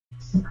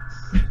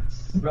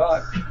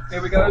Right,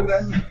 here we go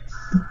then.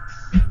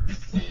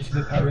 This is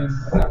a poem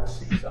about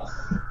seaside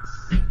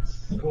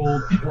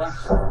called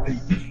Glass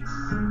Beach.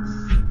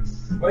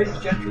 Waves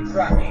gently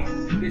crash,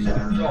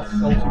 distant froths,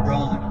 salty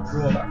brine,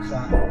 drawback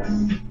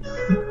sound.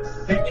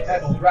 Beach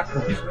pebbles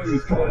rattle,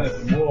 smooth,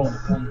 curved and worn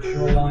upon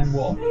shoreline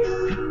wash.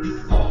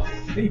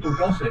 People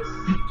gossip,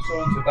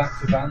 saunter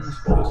back to vans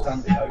full of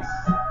sandy hope.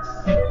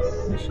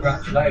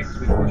 Scratch legs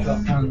with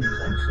brush-off hands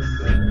on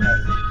sunburn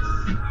head.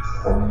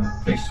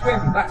 Fish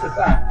swim batter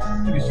fat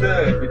to be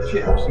served with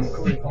chips and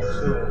curry pot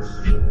sauce.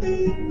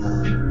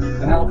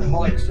 An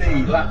alcoholic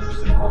sea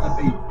laps upon a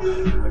beach,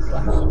 a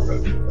glass of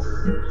broken.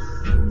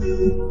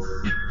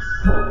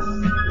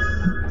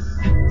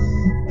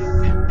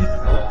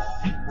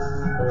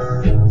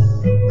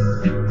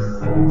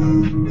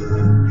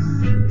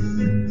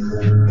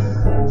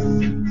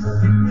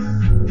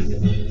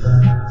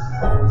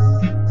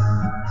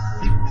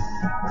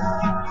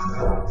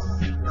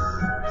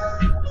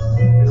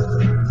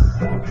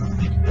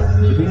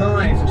 The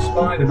demise of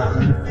Spiderman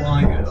and the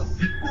Flygirl.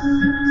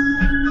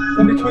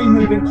 From between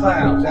moving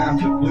clouds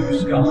out of blue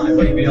sky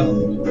way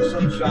beyond, the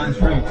sun shines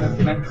through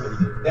temperamentally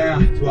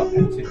down into our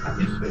pensive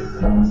atmosphere,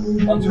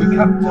 onto a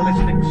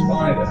capitalistic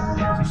spider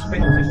as he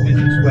spins his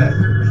business web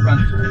from the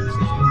branches of the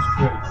system's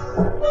tree,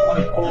 on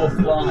a poor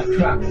fly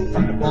trapped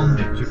in the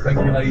bondage of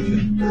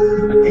regulations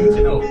and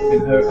eaten up in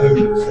her own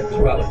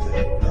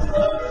sexuality.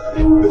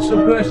 But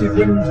subversive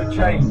winds of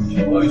change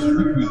blows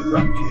through the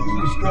branches,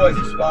 destroys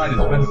the spider's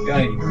web of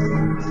game.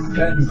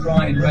 Then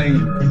crying rain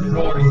comes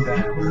roaring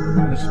down,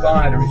 and the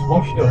spider is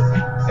washed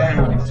up,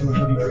 down into a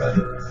muddy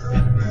drain.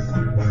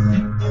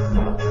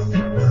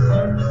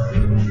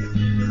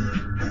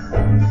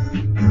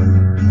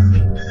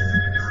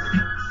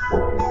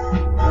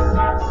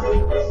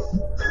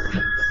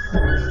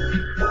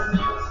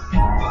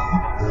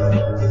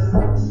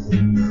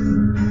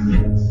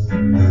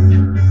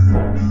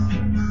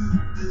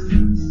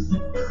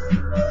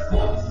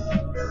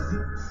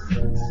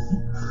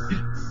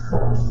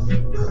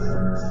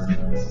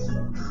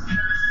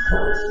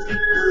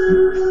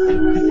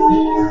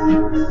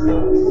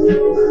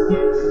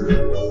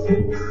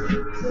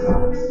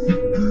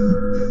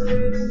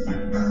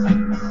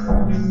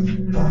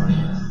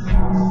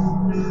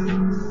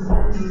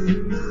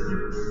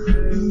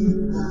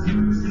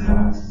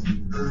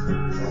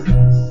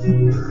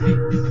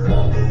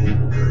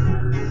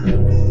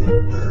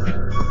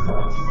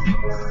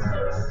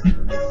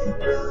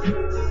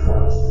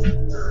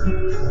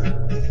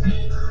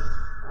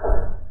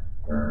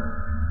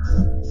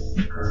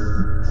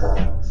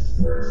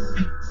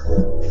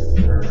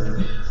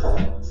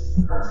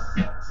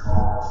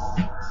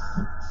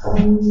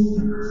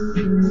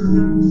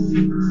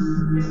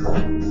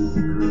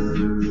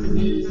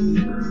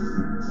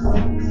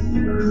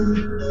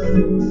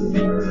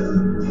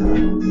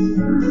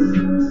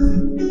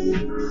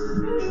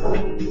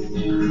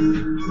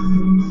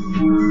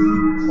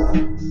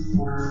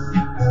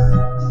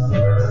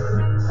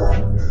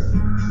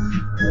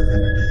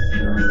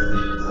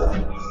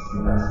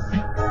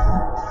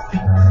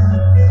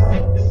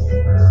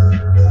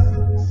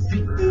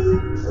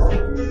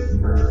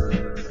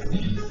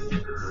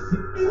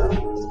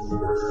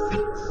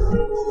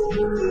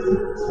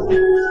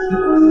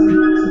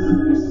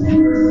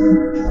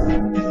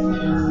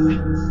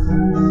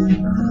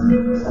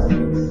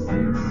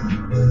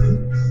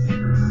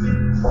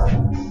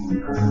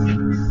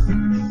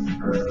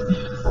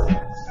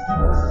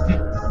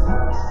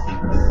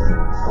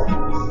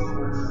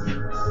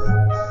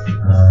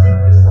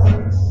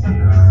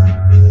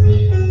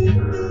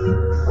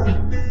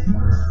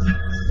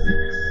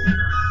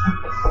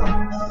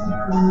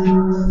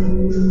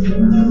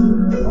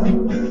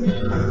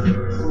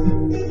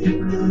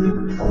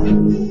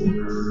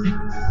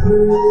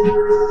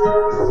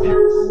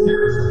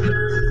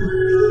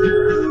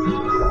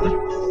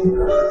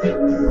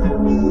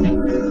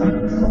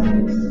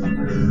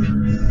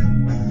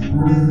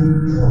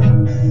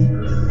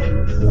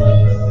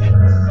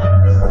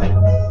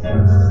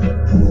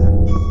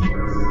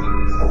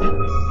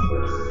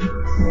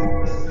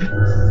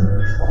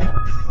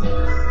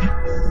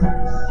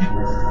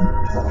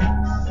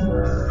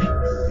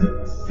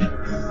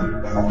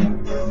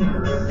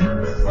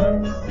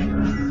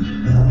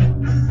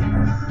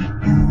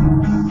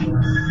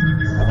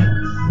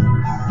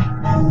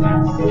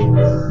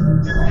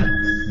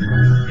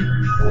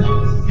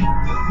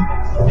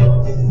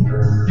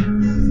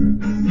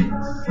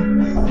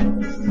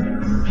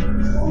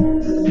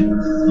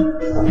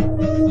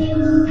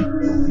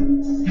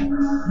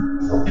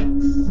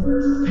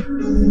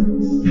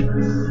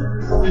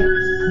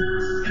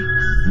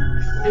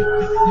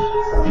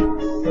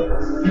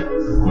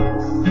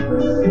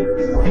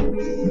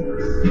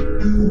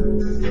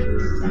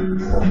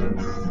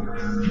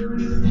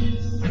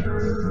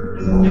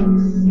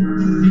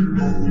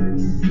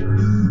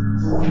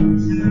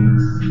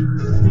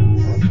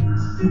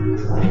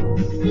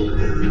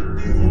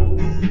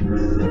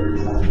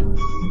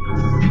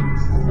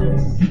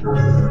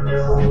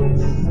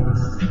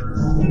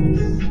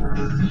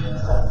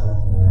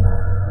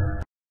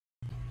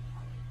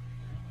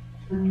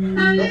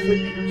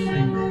 Gothic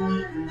scene.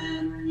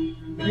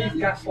 Beneath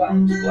gas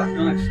lamps, black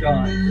night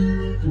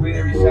skies,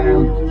 weary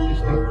sounds of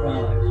distant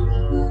cries.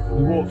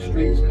 We walk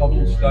streets,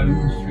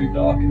 cobblestones, through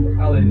darkened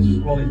alleys,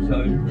 squalid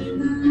zones.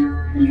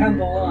 In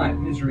candlelight,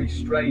 misery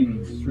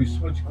strains through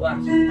smudged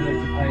glass and dirty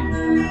paint.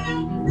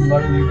 From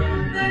lonely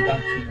rooms and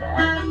dancing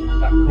lights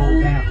that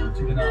calls out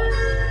into the night.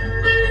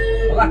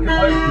 A lack of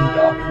hope in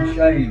darkened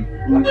shame,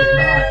 lack of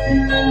night in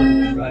cold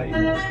and rain.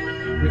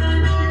 Bricks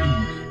for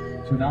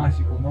skins to an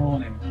icicle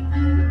morning.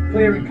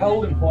 Clear and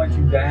cold and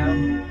pointing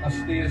down,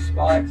 austere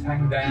spikes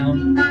hang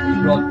down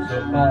as rods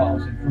or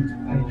bars in front of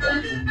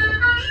paintbrush windows.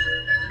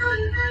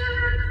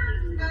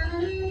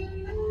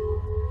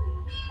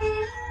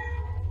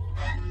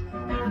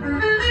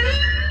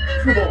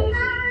 Trouble.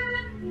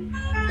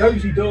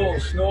 Dozy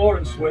doors snore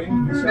and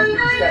swing,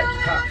 descending steps,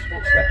 taps,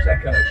 footsteps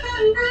echo.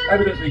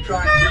 Evidently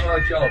trying to do our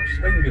jobs,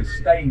 fingers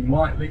stain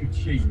white-leaved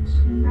sheets.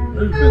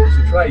 Movements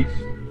are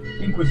traced.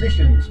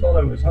 Inquisitions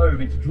follow us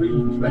home into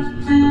dreams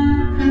restlessly.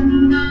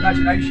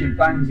 Imagination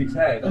bangs its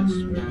head on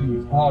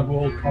smooth,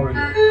 hard-walled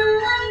corridors,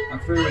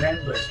 and through an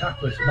endless,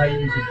 hapless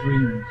maze of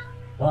dreams,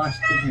 life's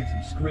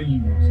dignity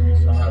screams in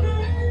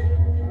silence.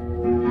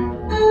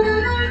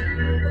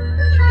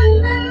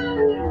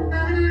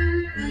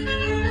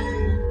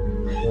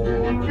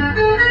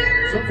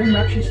 Something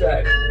that she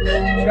said. She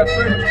had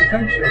so much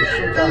potential that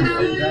sometimes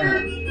fell down,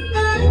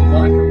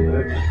 like a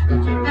murder.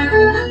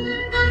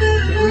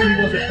 It really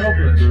was a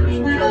problem, but she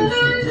chose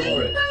to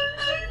ignore it.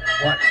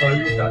 Like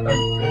clothes that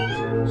don't fit,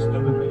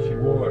 stubbornly she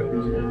wore it.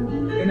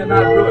 In a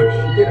mad rush,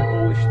 she did a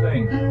foolish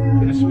thing.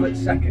 In a split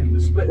second, a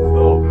split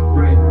thought would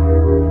bring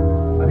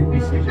an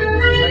indecision. She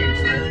made a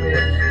small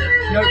choice.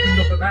 She opened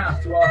up her mouth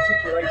to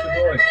articulate a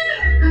voice.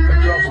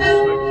 Across the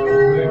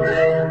smoke-filled room,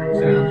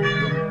 sounds were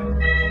drunken.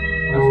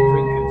 As the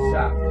drinkers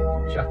sat,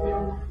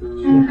 chatting,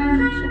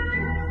 slugging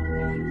something.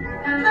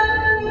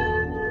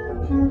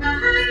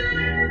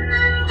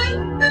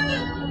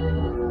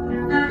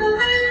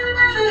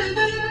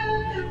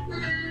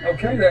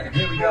 Okay then,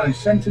 here we go.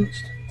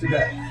 Sentenced to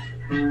death.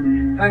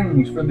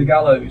 Hangs from the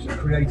gallows of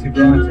creative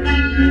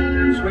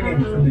writing.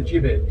 Swinging from the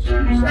gibbet of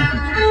sentence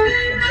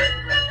construction.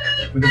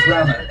 With a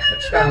grammar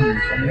that stands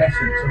on the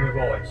essence of her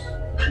voice.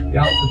 The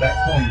alphabet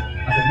hung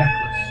as a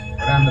necklace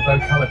around the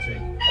vocality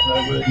of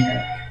her wordy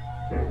neck.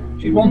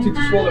 She'd wanted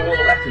to swallow all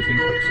the letters in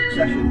quick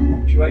succession,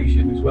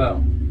 punctuation as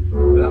well,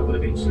 but that would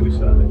have been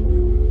suicide.